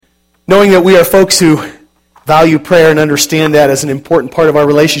Knowing that we are folks who value prayer and understand that as an important part of our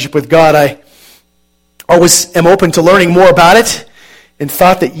relationship with God, I always am open to learning more about it and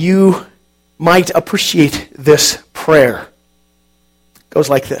thought that you might appreciate this prayer. It goes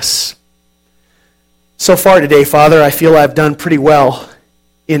like this. So far today, Father, I feel I've done pretty well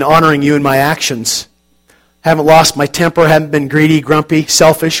in honoring you in my actions. Haven't lost my temper, haven't been greedy, grumpy,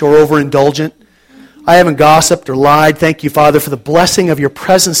 selfish, or overindulgent. I haven't gossiped or lied. Thank you, Father, for the blessing of your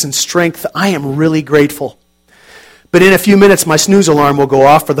presence and strength. I am really grateful. But in a few minutes, my snooze alarm will go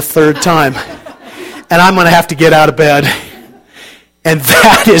off for the third time, and I'm going to have to get out of bed. And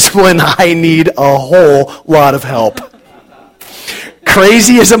that is when I need a whole lot of help.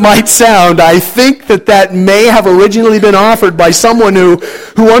 Crazy as it might sound, I think that may have originally been offered by someone who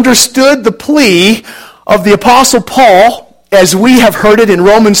understood the plea of the Apostle Paul, as we have heard it in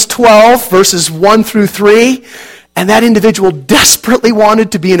Romans 12, verses 1 through 3, and that individual desperately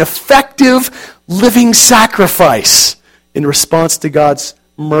wanted to be an effective, living sacrifice in response to God's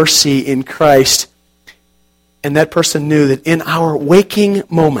mercy in Christ. And that person knew that in our waking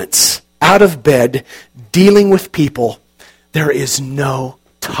moments, out of bed, dealing with people, there is no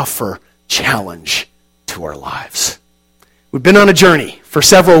tougher challenge to our lives. We've been on a journey for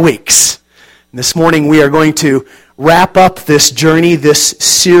several weeks. And this morning we are going to wrap up this journey, this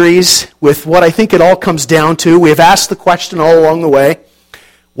series, with what I think it all comes down to. We have asked the question all along the way,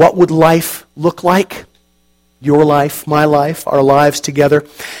 what would life look like? Your life, my life, our lives together.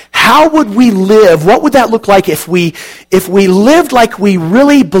 How would we live? What would that look like if we lived like we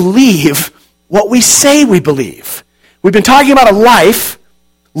really believe what we say we believe? We've been talking about a life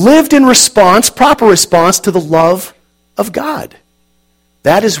lived in response, proper response to the love of God.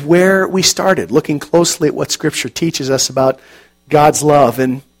 That is where we started, looking closely at what Scripture teaches us about God's love.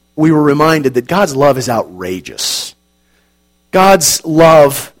 And we were reminded that God's love is outrageous. God's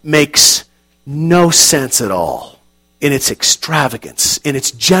love makes no sense at all in its extravagance, in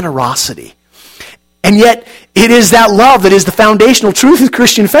its generosity. And yet, it is that love that is the foundational truth of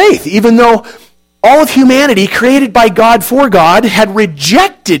Christian faith. Even though all of humanity, created by God for God, had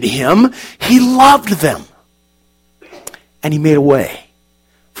rejected Him, He loved them. And He made a way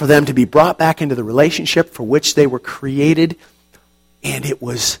for them to be brought back into the relationship for which they were created, and it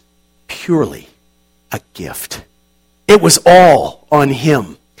was purely a gift. It was all on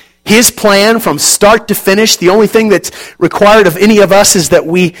Him. His plan from start to finish, the only thing that's required of any of us is that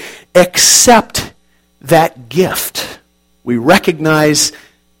we accept that gift. We recognize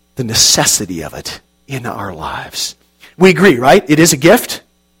the necessity of it in our lives. We agree, right? It is a gift?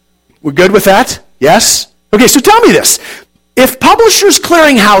 We're good with that? Yes? Okay, so tell me this. If Publishers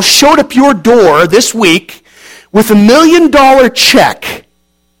Clearinghouse showed up your door this week with $1 million check,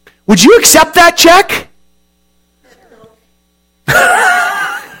 would you accept that check?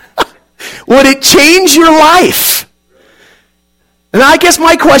 Would it change your life? And I guess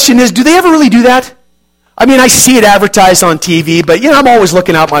my question is, do they ever really do that? I mean, I see it advertised on TV, but I'm always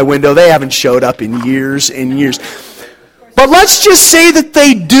looking out my window. They haven't showed up in years and years. But let's just say that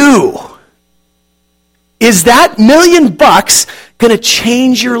they do. Is that $1 million going to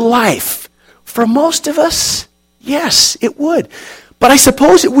change your life? For most of us, yes, it would. But I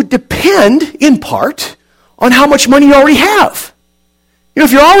suppose it would depend, in part, on how much money you already have.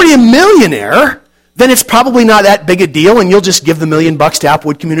 If you're already a millionaire, then it's probably not that big a deal, and you'll just give the $1 million to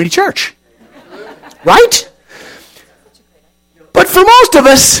Applewood Community Church. Right? But for most of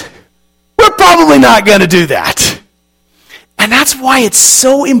us, we're probably not going to do that. And that's why it's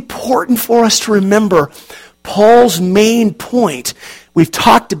so important for us to remember Paul's main point. We've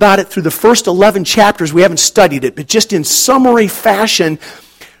talked about it through the first 11 chapters. We haven't studied it, but just in summary fashion,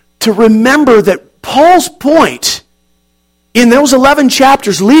 to remember that Paul's point in those 11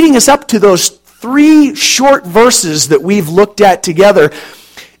 chapters leading us up to those 3 short verses that we've looked at together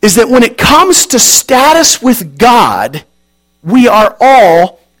is that when it comes to status with God, we are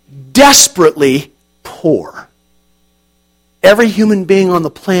all desperately poor. Every human being on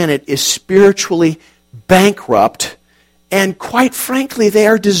the planet is spiritually bankrupt, and quite frankly, they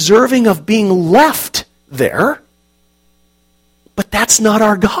are deserving of being left there. But that's not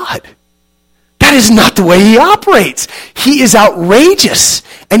our God. That is not the way He operates. He is outrageous,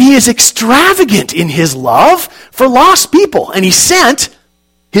 and He is extravagant in His love for lost people, and He sent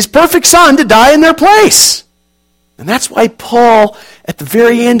His perfect Son to die in their place. And that's why Paul, at the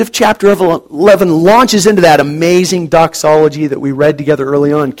very end of chapter 11, launches into that amazing doxology that we read together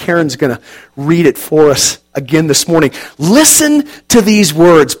early on. Karen's going to read it for us again this morning. Listen to these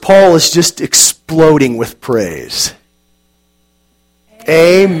words. Paul is just exploding with praise.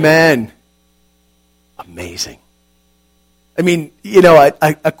 Amen. Amazing. I mean,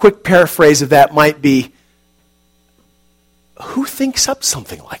 a quick paraphrase of that might be, who thinks up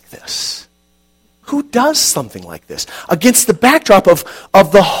something like this? Who does something like this? Against the backdrop of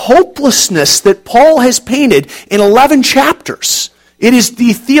the hopelessness that Paul has painted in 11 chapters. It is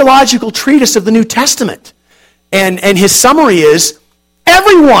the theological treatise of the New Testament. And his summary is,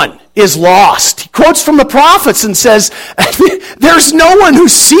 everyone is lost. He quotes from the prophets and says, there's no one who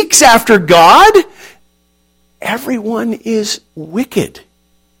seeks after God. Everyone is wicked.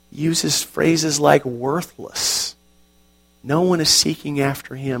 He uses phrases like worthless. No one is seeking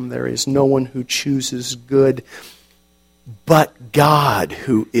after him. There is no one who chooses good. But God,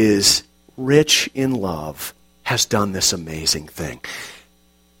 who is rich in love, has done this amazing thing.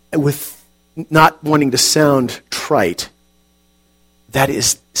 With not wanting to sound trite, that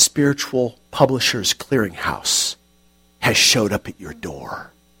is Spiritual Publishers Clearinghouse has showed up at your door.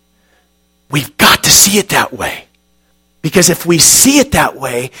 We've got to see it that way. Because if we see it that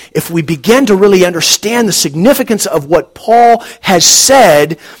way, if we begin to really understand the significance of what Paul has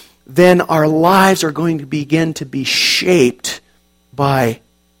said, then our lives are going to begin to be shaped by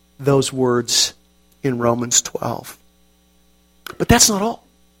those words in Romans 12. But that's not all.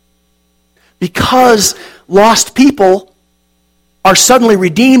 Because lost people are suddenly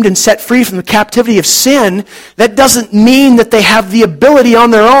redeemed and set free from the captivity of sin, that doesn't mean that they have the ability on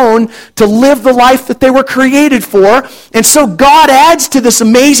their own to live the life that they were created for. And so God adds to this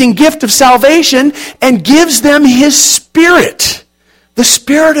amazing gift of salvation and gives them His Spirit. The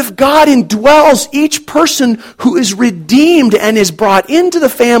Spirit of God indwells each person who is redeemed and is brought into the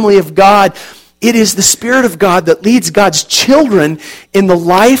family of God. It is the Spirit of God that leads God's children in the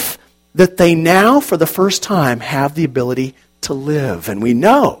life that they now, for the first time, have the ability to live. And we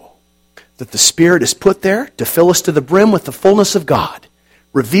know that the Spirit is put there to fill us to the brim with the fullness of God,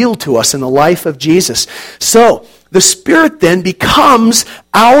 revealed to us in the life of Jesus. So, the Spirit then becomes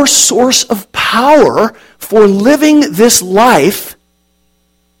our source of power for living this life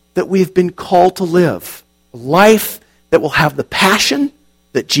that we've been called to live. A life that will have the passion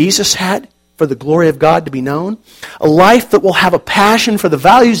that Jesus had for the glory of God to be known. A life that will have a passion for the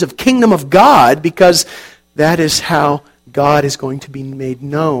values of kingdom of God, because that is how God is going to be made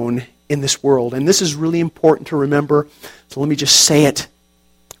known in this world. And this is really important to remember. So let me just say it.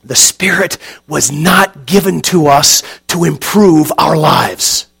 The Spirit was not given to us to improve our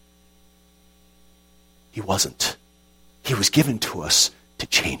lives. He wasn't. He was given to us to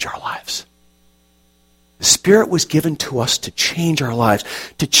change our lives. The Spirit was given to us to change our lives,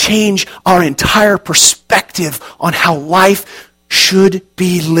 to change our entire perspective on how life should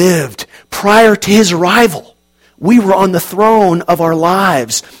be lived. Prior to His arrival, we were on the throne of our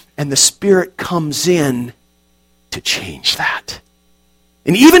lives, and the Spirit comes in to change that.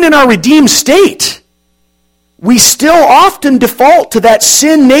 And even in our redeemed state, we still often default to that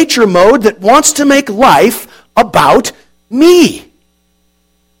sin nature mode that wants to make life about me.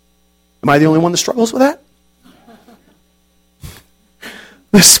 Am I the only one that struggles with that?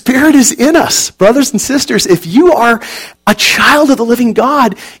 The Spirit is in us, brothers and sisters. If you are a child of the living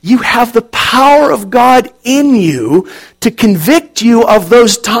God, you have the power of God in you to convict you of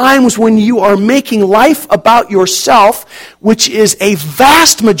those times when you are making life about yourself, which is a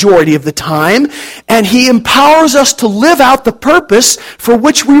vast majority of the time, and He empowers us to live out the purpose for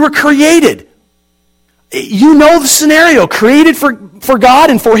which we were created. You know the scenario, created for God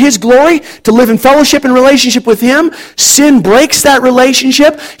and for His glory, to live in fellowship and relationship with Him. Sin breaks that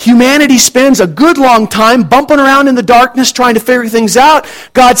relationship. Humanity spends a good long time bumping around in the darkness trying to figure things out.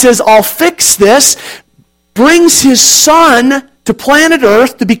 God says, I'll fix this. Brings His Son to planet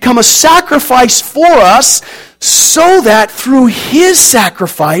Earth to become a sacrifice for us, so that through His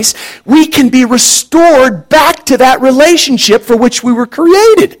sacrifice we can be restored back to that relationship for which we were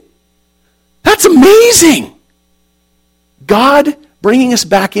created. That's amazing. God bringing us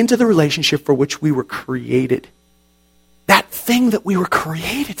back into the relationship for which we were created. That thing that we were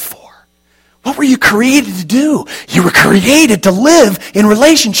created for. What were you created to do? You were created to live in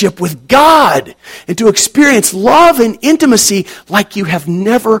relationship with God and to experience love and intimacy like you have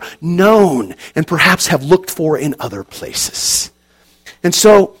never known and perhaps have looked for in other places. And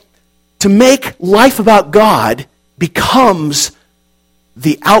so, to make life about God becomes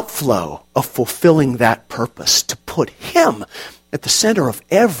the outflow of fulfilling that purpose, to put Him at the center of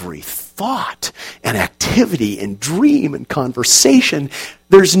every thought and activity and dream and conversation.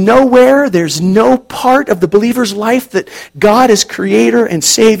 There's no part of the believer's life that God as Creator and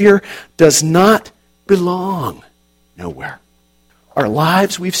Savior does not belong. Nowhere. Our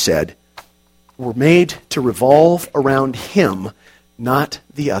lives, we've said, were made to revolve around Him, not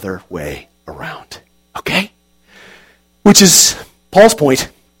the other way around. Okay? Which is Paul's point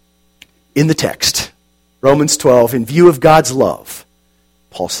in the text. Romans 12, in view of God's love,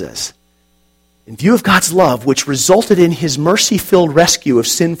 Paul says, in view of God's love, which resulted in his mercy-filled rescue of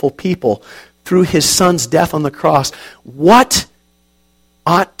sinful people through his Son's death on the cross, what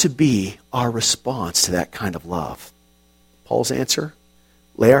ought to be our response to that kind of love? Paul's answer,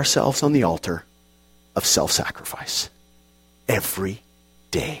 lay ourselves on the altar of self-sacrifice every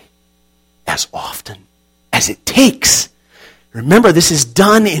day, as often as it takes. Remember, this is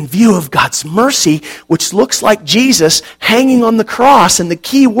done in view of God's mercy, which looks like Jesus hanging on the cross. And the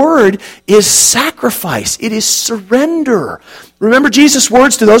key word is sacrifice. It is surrender. Remember Jesus'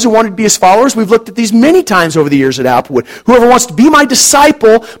 words to those who wanted to be his followers? We've looked at these many times over the years at Applewood. Whoever wants to be my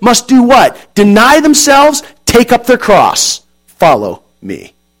disciple must do what? Deny themselves, take up their cross, follow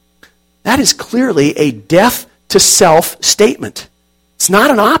me. That is clearly a death to self statement. It's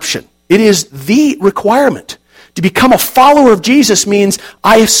not an option. It is the requirement. To become a follower of Jesus means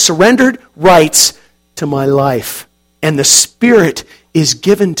I have surrendered rights to my life. And the Spirit is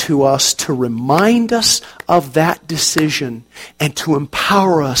given to us to remind us of that decision and to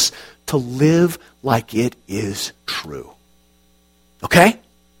empower us to live like it is true. Okay?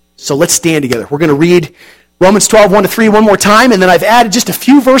 So let's stand together. We're going to read Romans 12, 1-3 one more time, and then I've added just a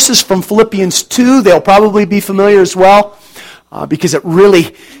few verses from Philippians 2. They'll probably be familiar as well, because it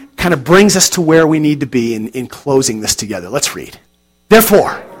really kind of brings us to where we need to be in closing this together. Let's read.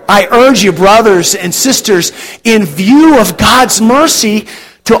 Therefore, I urge you, brothers and sisters, in view of God's mercy,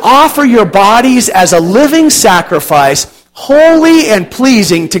 to offer your bodies as a living sacrifice, holy and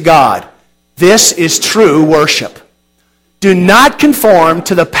pleasing to God. This is true worship. Do not conform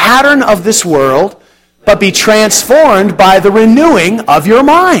to the pattern of this world, but be transformed by the renewing of your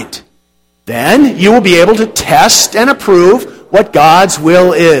mind. Then you will be able to test and approve what God's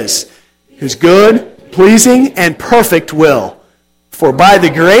will is, his good, pleasing, and perfect will. For by the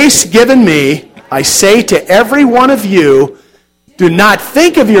grace given me, I say to every one of you, do not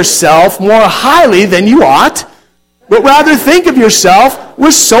think of yourself more highly than you ought, but rather think of yourself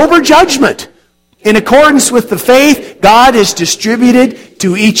with sober judgment, in accordance with the faith God has distributed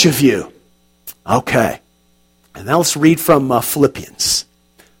to each of you. Okay, and now let's read from Philippians.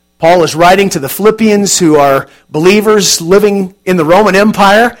 Paul is writing to the Philippians who are believers living in the Roman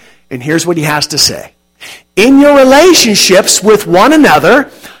Empire, and here's what he has to say. In your relationships with one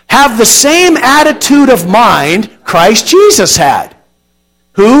another, have the same attitude of mind Christ Jesus had,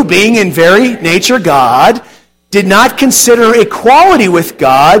 who, being in very nature God, did not consider equality with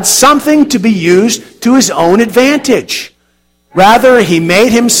God something to be used to his own advantage. Rather, he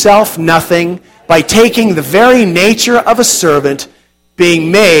made himself nothing by taking the very nature of a servant,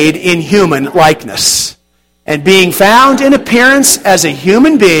 being made in human likeness. And being found in appearance as a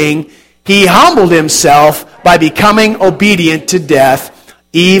human being, he humbled himself by becoming obedient to death,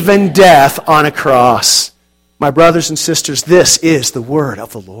 even death on a cross. My brothers and sisters, this is the word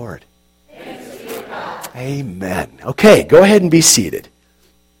of the Lord. Amen. Okay, go ahead and be seated.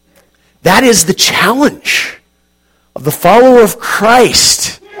 That is the challenge of the follower of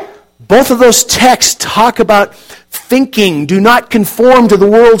Christ. Both of those texts talk about thinking. Do not conform to the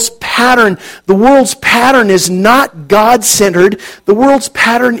world's pattern. The world's pattern is not God-centered. The world's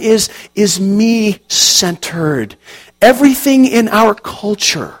pattern is me-centered. Everything in our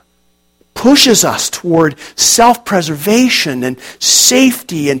culture pushes us toward self-preservation and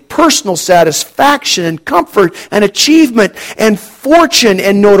safety and personal satisfaction and comfort and achievement and fortune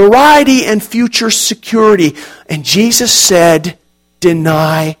and notoriety and future security. And Jesus said,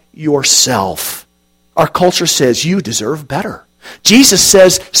 deny yourself. Our culture says you deserve better. Jesus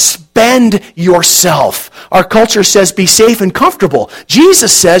says, spend yourself. Our culture says, be safe and comfortable.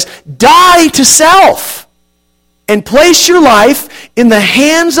 Jesus says, die to self and place your life in the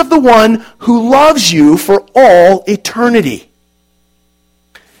hands of the one who loves you for all eternity.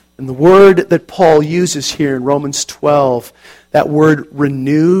 And the word that Paul uses here in Romans 12, that word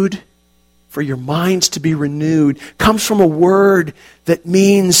renewed, for your minds to be renewed, comes from a word that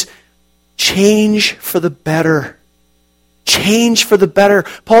means change for the better. Change for the better.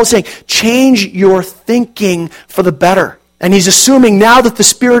 Paul is saying, change your thinking for the better. And he's assuming now that the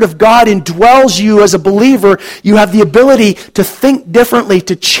Spirit of God indwells you as a believer, you have the ability to think differently,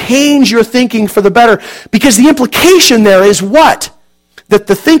 to change your thinking for the better. Because the implication there is what? That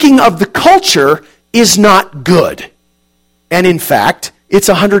the thinking of the culture is not good. And in fact, it's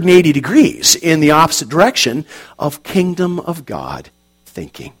 180 degrees in the opposite direction of kingdom of God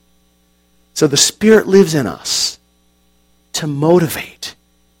thinking. So the Spirit lives in us to motivate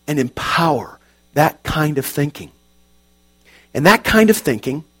and empower that kind of thinking. And that kind of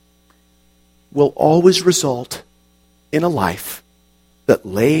thinking will always result in a life that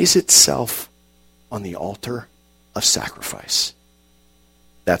lays itself on the altar of sacrifice.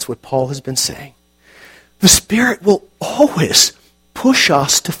 That's what Paul has been saying. The Spirit will always push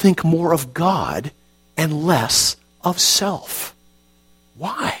us to think more of God and less of self.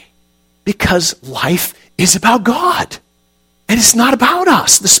 Why? Because life is about God. And it's not about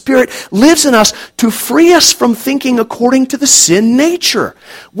us. The Spirit lives in us to free us from thinking according to the sin nature.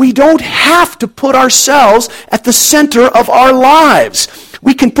 We don't have to put ourselves at the center of our lives.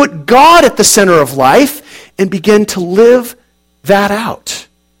 We can put God at the center of life and begin to live that out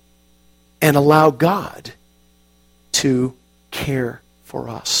and allow God to care for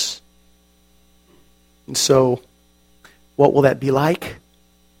us. And so, what will that be like?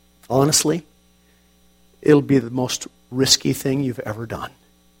 Honestly, it'll be the most risky thing you've ever done.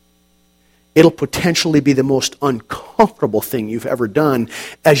 It'll potentially be the most uncomfortable thing you've ever done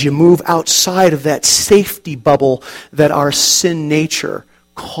as you move outside of that safety bubble that our sin nature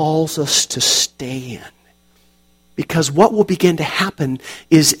calls us to stay in. Because what will begin to happen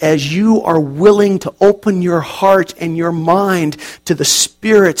is as you are willing to open your heart and your mind to the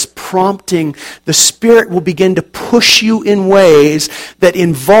Spirit's prompting, the Spirit will begin to push you in ways that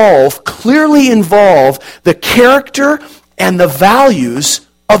clearly involve the character and the values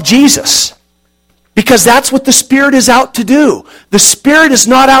of Jesus. Because that's what the Spirit is out to do. The Spirit is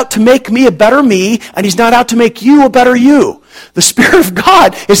not out to make me a better me, and He's not out to make you a better you. The Spirit of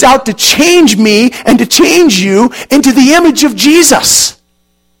God is out to change me and to change you into the image of Jesus,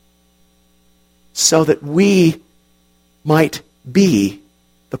 so that we might be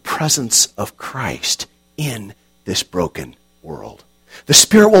the presence of Christ in this broken world. The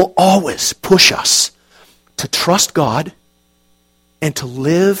Spirit will always push us to trust God and to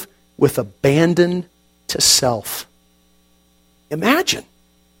live with abandon to self. Imagine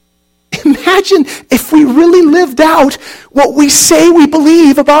if we really lived out what we say we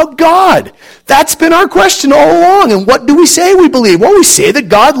believe about God. That's been our question all along. And what do we say we believe? Well, we say that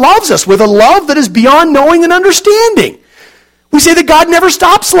God loves us with a love that is beyond knowing and understanding. We say that God never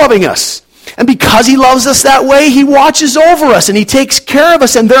stops loving us. And because He loves us that way, He watches over us and He takes care of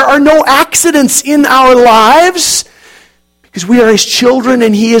us. And there are no accidents in our lives. Because we are His children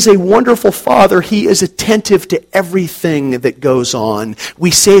and He is a wonderful Father. He is attentive to everything that goes on.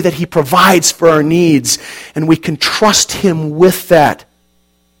 We say that He provides for our needs, and we can trust Him with that.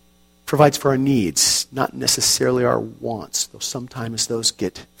 Provides for our needs, not necessarily our wants, though sometimes those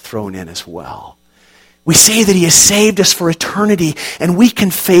get thrown in as well. We say that He has saved us for eternity, and we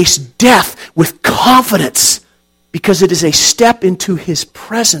can face death with confidence because it is a step into His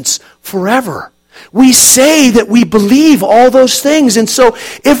presence forever. We say that we believe all those things. And so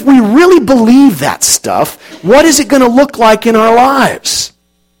if we really believe that stuff, what is it going to look like in our lives?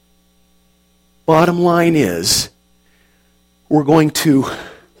 Bottom line is, we're going to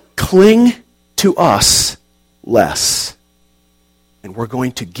cling to us less. And we're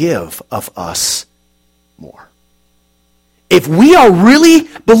going to give of us more. If we are really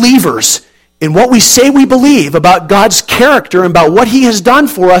believers in what we say we believe about God's character and about what He has done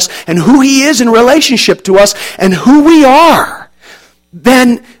for us and who He is in relationship to us and who we are,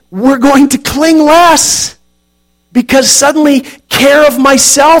 then we're going to cling less, because suddenly care of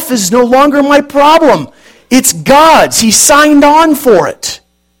myself is no longer my problem. It's God's. He signed on for it.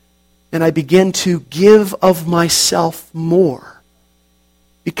 And I begin to give of myself more.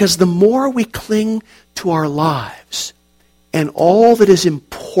 Because the more we cling to our lives and all that is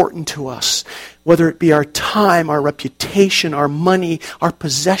important to us, whether it be our time, our reputation, our money, our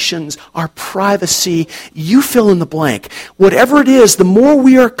possessions, our privacy, you fill in the blank. Whatever it is, the more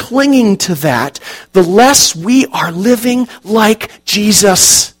we are clinging to that, the less we are living like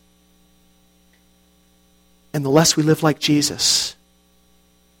Jesus. And the less we live like Jesus,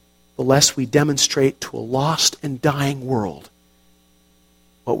 the less we demonstrate to a lost and dying world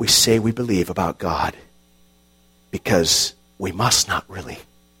what we say we believe about God. Because we must not really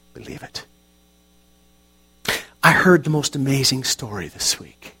believe it. I heard the most amazing story this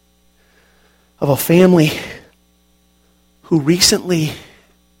week of a family who recently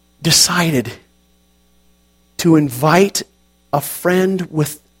decided to invite a friend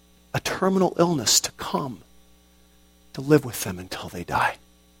with a terminal illness to come to live with them until they die.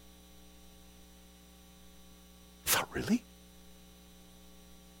 I thought, really?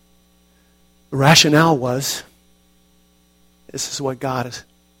 The rationale was, this is what God has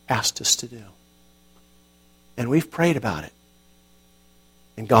asked us to do. And we've prayed about it.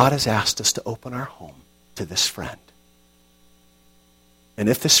 And God has asked us to open our home to this friend. And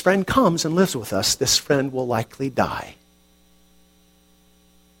if this friend comes and lives with us, this friend will likely die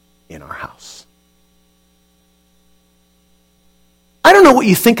in our house. I don't know what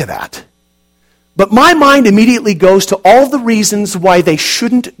you think of that, but my mind immediately goes to all the reasons why they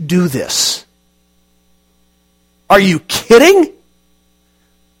shouldn't do this. Are you kidding?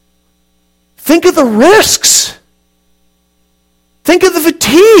 Think of the risks. Think of the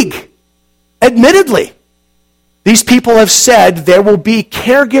fatigue. Admittedly, these people have said there will be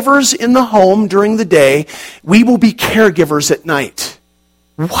caregivers in the home during the day. We will be caregivers at night.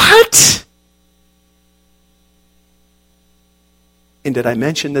 What? And did I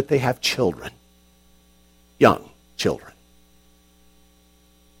mention that they have children? Young children.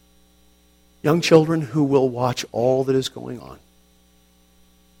 Young children who will watch all that is going on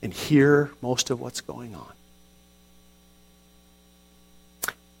and hear most of what's going on.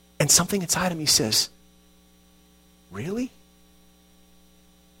 And something inside of me says, really?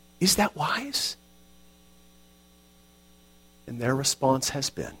 Is that wise? And their response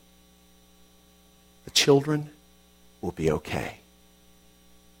has been, the children will be okay.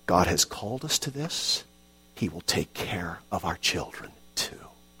 God has called us to this. He will take care of our children too.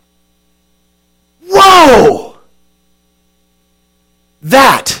 Whoa!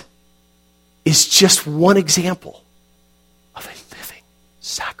 That is just one example of a living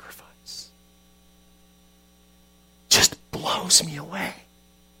sacrifice. Just blows me away.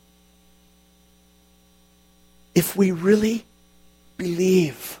 If we really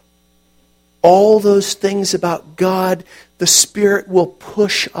believe all those things about God, the Spirit will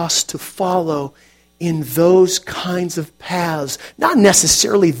push us to follow in those kinds of paths. Not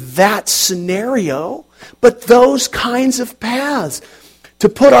necessarily that scenario, but those kinds of paths. To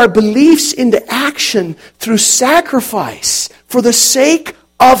put our beliefs into action through sacrifice for the sake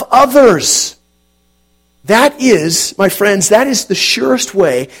of others. That is, my friends, that is the surest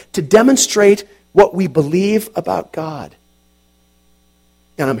way to demonstrate what we believe about God.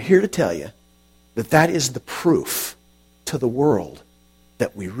 And I'm here to tell you that that is the proof to the world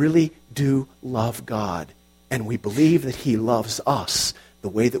that we really do love God and we believe that He loves us the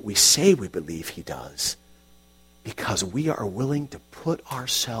way that we say we believe He does, because we are willing to put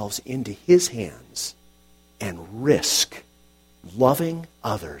ourselves into His hands and risk loving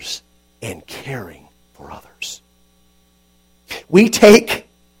others and caring for others. We take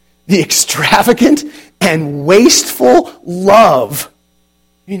the extravagant and wasteful love.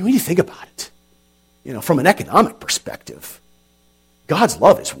 I mean, when you think about it, from an economic perspective, God's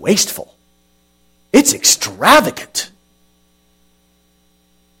love is wasteful. It's extravagant.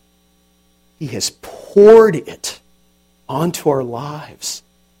 He has poured it onto our lives.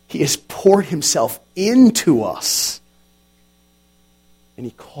 He has poured Himself into us. And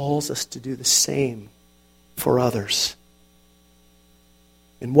He calls us to do the same for others.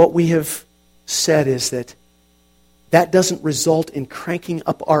 And what we have said is that doesn't result in cranking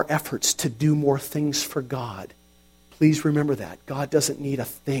up our efforts to do more things for God. Please remember that. God doesn't need a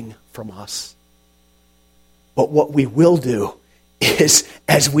thing from us. But what we will do is,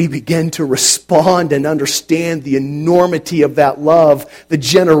 as we begin to respond and understand the enormity of that love, the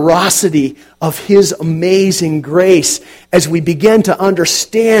generosity of His amazing grace, as we begin to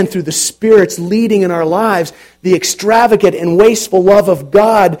understand through the Spirit's leading in our lives the extravagant and wasteful love of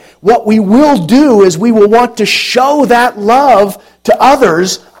God, what we will do is we will want to show that love to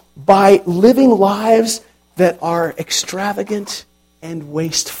others by living lives that are extravagant and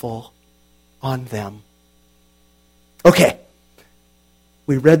wasteful on them. Okay.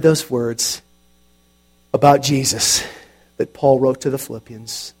 We read those words about Jesus that Paul wrote to the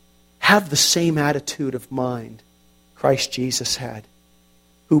Philippians. Have the same attitude of mind Christ Jesus had,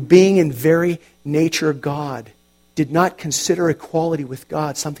 who being in very nature God, did not consider equality with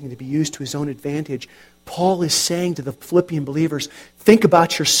God something to be used to His own advantage. Paul is saying to the Philippian believers, think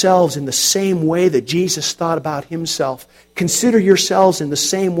about yourselves in the same way that Jesus thought about Himself. Consider yourselves in the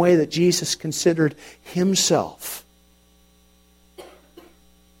same way that Jesus considered Himself.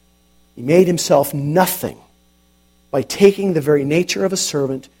 He made Himself nothing by taking the very nature of a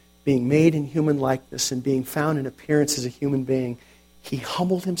servant, being made in human likeness and being found in appearance as a human being. He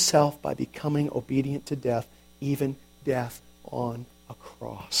humbled Himself by becoming obedient to death, even death on a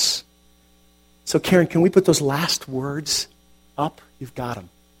cross. So Karen, can we put those last words up? You've got them.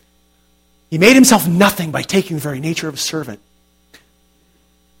 He made Himself nothing by taking the very nature of a servant.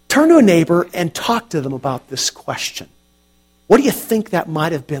 Turn to a neighbor and talk to them about this question. What do you think that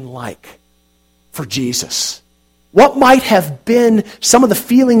might have been like for Jesus? What might have been some of the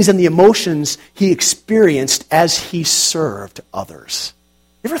feelings and the emotions He experienced as He served others?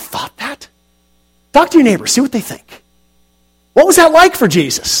 You ever thought that? Talk to your neighbor, see what they think. What was that like for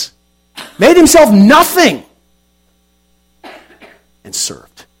Jesus? Made Himself nothing and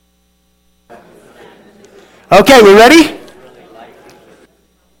served. Okay, we ready?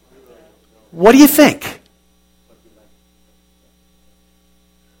 What do you think?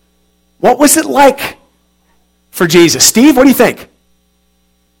 What was it like for Jesus? Steve, what do you think?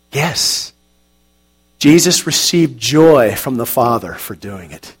 Yes. Jesus received joy from the Father for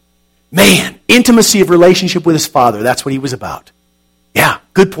doing it. Man, intimacy of relationship with his Father, that's what he was about. Yeah,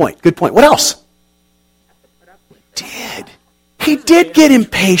 good point, good point. What else? He did get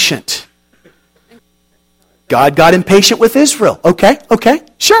impatient. God got impatient with Israel. Okay,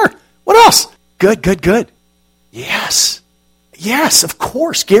 sure. What else? Good. Yes, of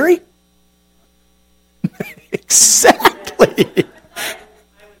course. Gary? Exactly.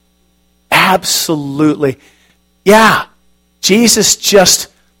 Absolutely. Yeah, Jesus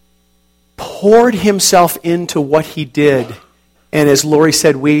just poured himself into what he did. And as Lori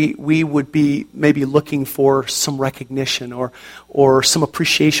said, we would be maybe looking for some recognition or some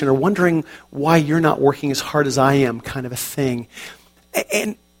appreciation or wondering why you're not working as hard as I am, kind of a thing.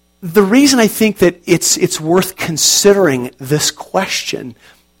 And the reason I think that it's worth considering this question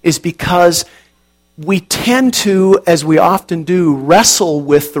is because we tend to, as we often do, wrestle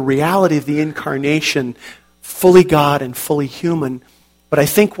with the reality of the incarnation, fully God and fully human. But I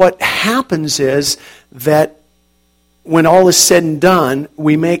think what happens is that when all is said and done,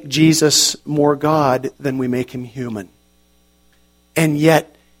 we make Jesus more God than we make him human. And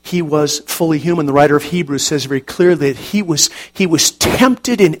yet, he was fully human. The writer of Hebrews says very clearly that he was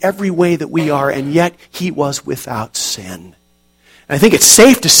tempted in every way that we are, and yet he was without sin. And I think it's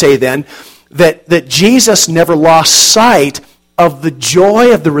safe to say then that Jesus never lost sight of the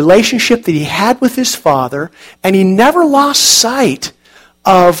joy of the relationship that he had with his Father, and he never lost sight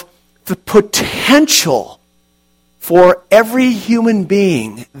of the potential for every human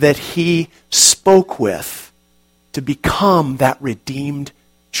being that he spoke with to become that redeemed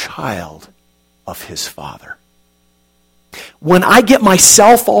child of his Father. When I get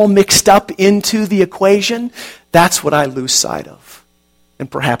myself all mixed up into the equation, that's what I lose sight of. And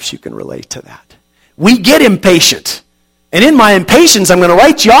perhaps you can relate to that. We get impatient. And in my impatience, I'm going to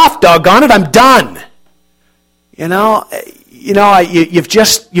write you off, doggone it, I'm done.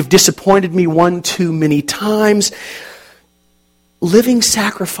 You've disappointed me one too many times. Living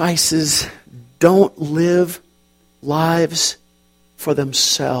sacrifices don't live lives for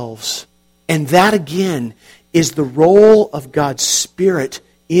themselves. And that, again, is the role of God's Spirit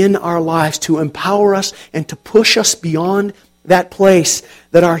in our lives to empower us and to push us beyond that place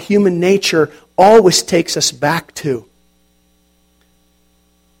that our human nature always takes us back to.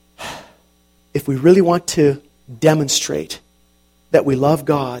 If we really want to demonstrate that we love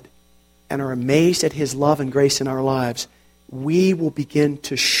God and are amazed at his love and grace in our lives, we will begin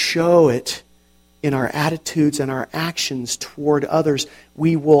to show it in our attitudes and our actions toward others.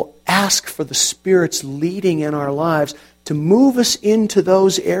 We will ask for the Spirit's leading in our lives to move us into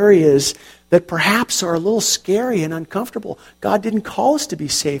those areas that perhaps are a little scary and uncomfortable. God didn't call us to be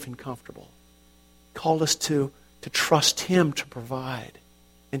safe and comfortable. He called us to trust him to provide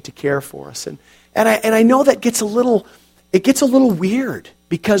and to care for us. And I know that gets a little weird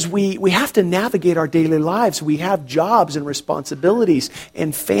because we have to navigate our daily lives. We have jobs and responsibilities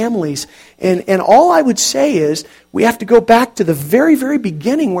and families. And all I would say is we have to go back to the very, very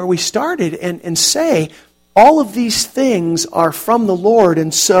beginning where we started and say all of these things are from the Lord.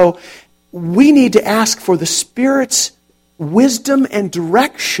 And so we need to ask for the Spirit's wisdom and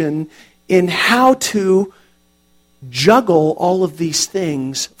direction in how to juggle all of these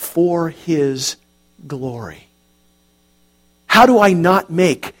things for his glory. How do I not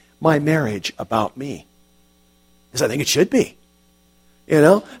make my marriage about me? Because I think it should be.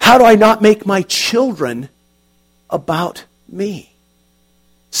 How do I not make my children about me?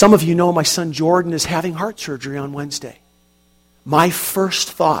 Some of you know my son Jordan is having heart surgery on Wednesday. My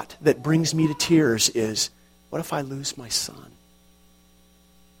first thought that brings me to tears is, what if I lose my son?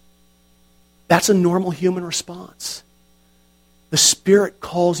 That's a normal human response. The Spirit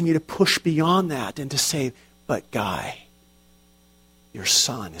calls me to push beyond that and to say, but Guy, your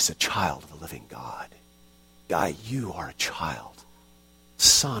son is a child of the living God. Guy, you are a child,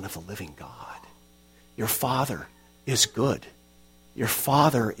 son of the living God. Your Father is good. Your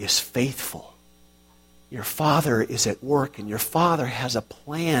Father is faithful. Your Father is at work, and your Father has a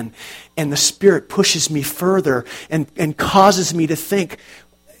plan. And the Spirit pushes me further and causes me to think,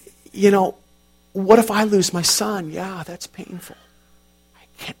 what if I lose my son? Yeah, that's painful. I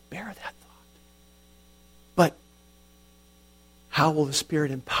can't bear that thought. But how will the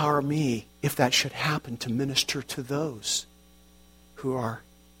Spirit empower me, if that should happen, to minister to those who are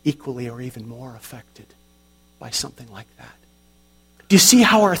equally or even more affected by something like that? Do you see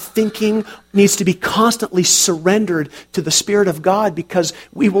how our thinking needs to be constantly surrendered to the Spirit of God? Because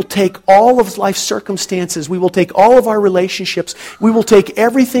we will take all of life's circumstances, we will take all of our relationships, we will take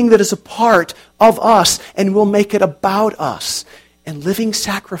everything that is a part of us, and we'll make it about us. And living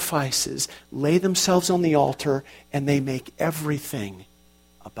sacrifices lay themselves on the altar, and they make everything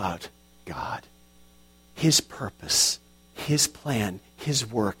about God. His purpose, His plan, His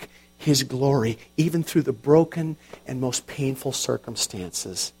work, His glory, even through the broken and most painful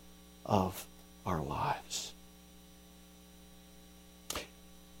circumstances of our lives.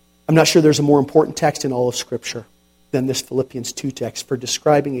 I'm not sure there's a more important text in all of Scripture than this Philippians 2 text for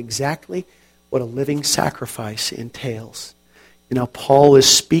describing exactly what a living sacrifice entails. You know, Paul is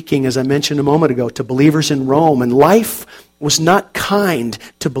speaking, as I mentioned a moment ago, to believers in Rome, and life was not kind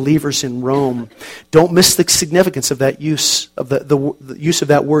to believers in Rome. Don't miss the significance of that use of the use of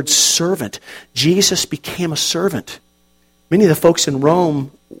that word servant. Jesus became a servant. Many of the folks in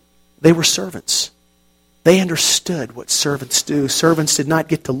Rome, they were servants. They understood what servants do. Servants did not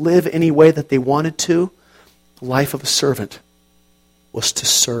get to live any way that they wanted to. The life of a servant was to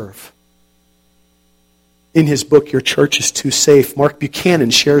serve. In his book, Your Church is Too Safe, Mark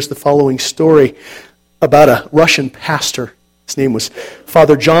Buchanan shares the following story about a Russian pastor. His name was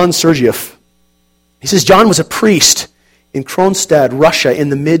Father John Sergiev. He says, John was a priest in Kronstadt, Russia, in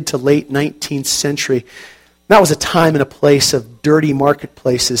the mid to late 19th century. That was a time and a place of dirty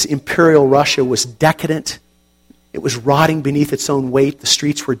marketplaces. Imperial Russia was decadent. It was rotting beneath its own weight. The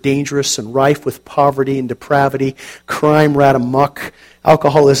streets were dangerous and rife with poverty and depravity. Crime ran amok.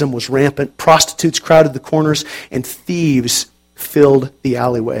 Alcoholism was rampant. Prostitutes crowded the corners, and thieves filled the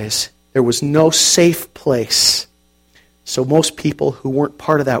alleyways. There was no safe place. So most people who weren't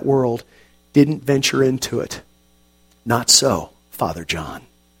part of that world didn't venture into it. Not so, Father John.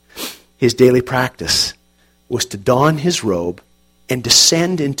 His daily practice was to don his robe and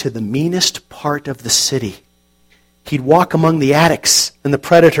descend into the meanest part of the city. He'd walk among the addicts and the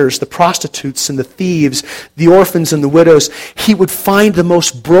predators, the prostitutes and the thieves, the orphans and the widows. He would find the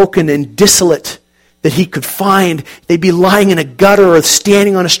most broken and dissolute that he could find. They'd be lying in a gutter or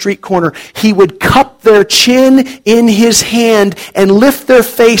standing on a street corner. He would cup their chin in his hand and lift their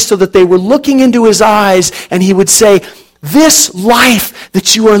face so that they were looking into his eyes, and he would say, "This life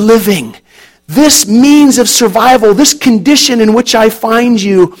that you are living, this means of survival, this condition in which I find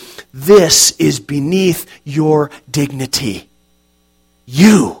you, this is beneath your dignity.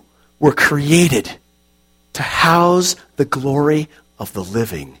 You were created to house the glory of the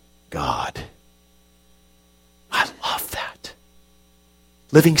living God." I love that.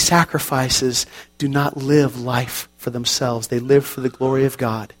 Living sacrifices do not live life for themselves. They live for the glory of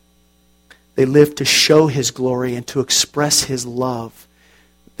God. They live to show His glory and to express His love.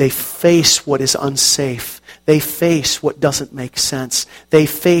 They face what is unsafe. They face what doesn't make sense. They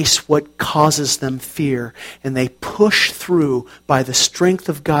face what causes them fear. And they push through by the strength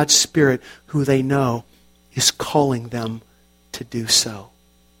of God's Spirit, who they know is calling them to do so.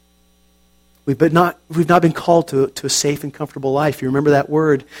 We've not been called to a safe and comfortable life. You remember that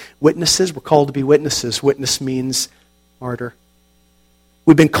word, witnesses? We're called to be witnesses. Witness means martyr.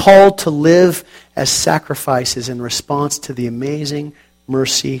 We've been called to live as sacrifices in response to the amazing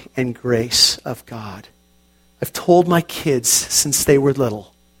mercy and grace of God. I've told my kids since they were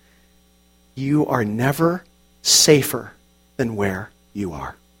little, you are never safer than where you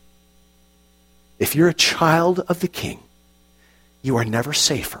are. If you're a child of the King, you are never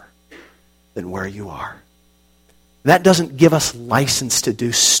safer than where you are. That doesn't give us license to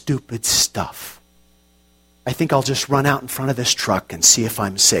do stupid stuff. I think I'll just run out in front of this truck and see if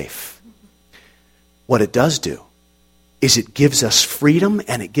I'm safe. What it does do is it gives us freedom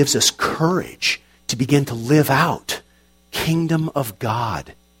and it gives us courage to begin to live out kingdom of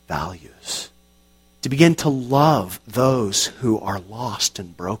God values. To begin to love those who are lost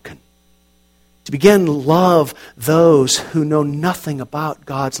and broken. To begin to love those who know nothing about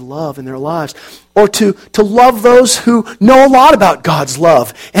God's love in their lives. Or to love those who know a lot about God's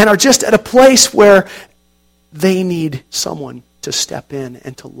love and are just at a place where they need someone to step in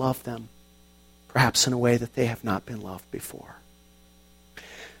and to love them, perhaps in a way that they have not been loved before.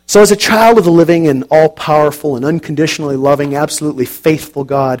 So as a child of the living and all-powerful and unconditionally loving, absolutely faithful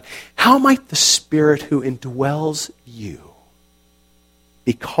God, how might the Spirit who indwells you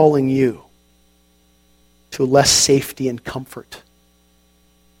be calling you to less safety and comfort,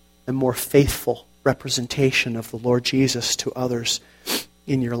 and more faithful representation of the Lord Jesus to others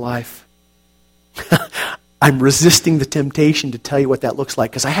in your life? I'm resisting the temptation to tell you what that looks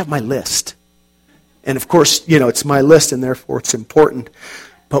like because I have my list. And of course, it's my list and therefore it's important.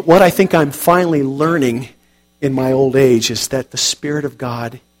 But what I think I'm finally learning in my old age is that the Spirit of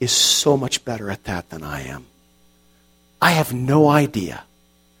God is so much better at that than I am. I have no idea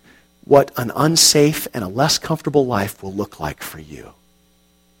what an unsafe and a less comfortable life will look like for you.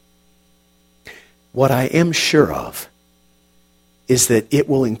 What I am sure of is that it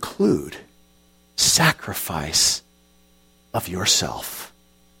will include sacrifice of yourself,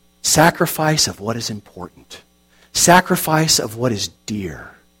 sacrifice of what is important, sacrifice of what is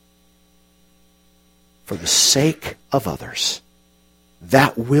dear for the sake of others.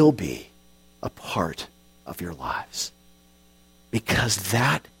 That will be a part of your lives, because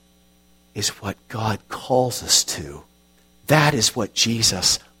that is what God calls us to. That is what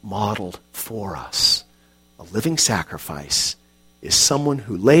Jesus modeled for us. A living sacrifice is someone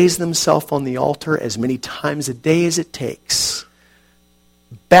who lays themselves on the altar as many times a day as it takes,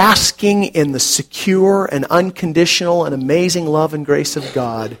 basking in the secure and unconditional and amazing love and grace of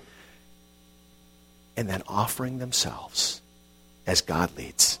God, and then offering themselves as God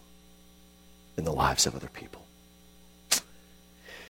leads in the lives of other people.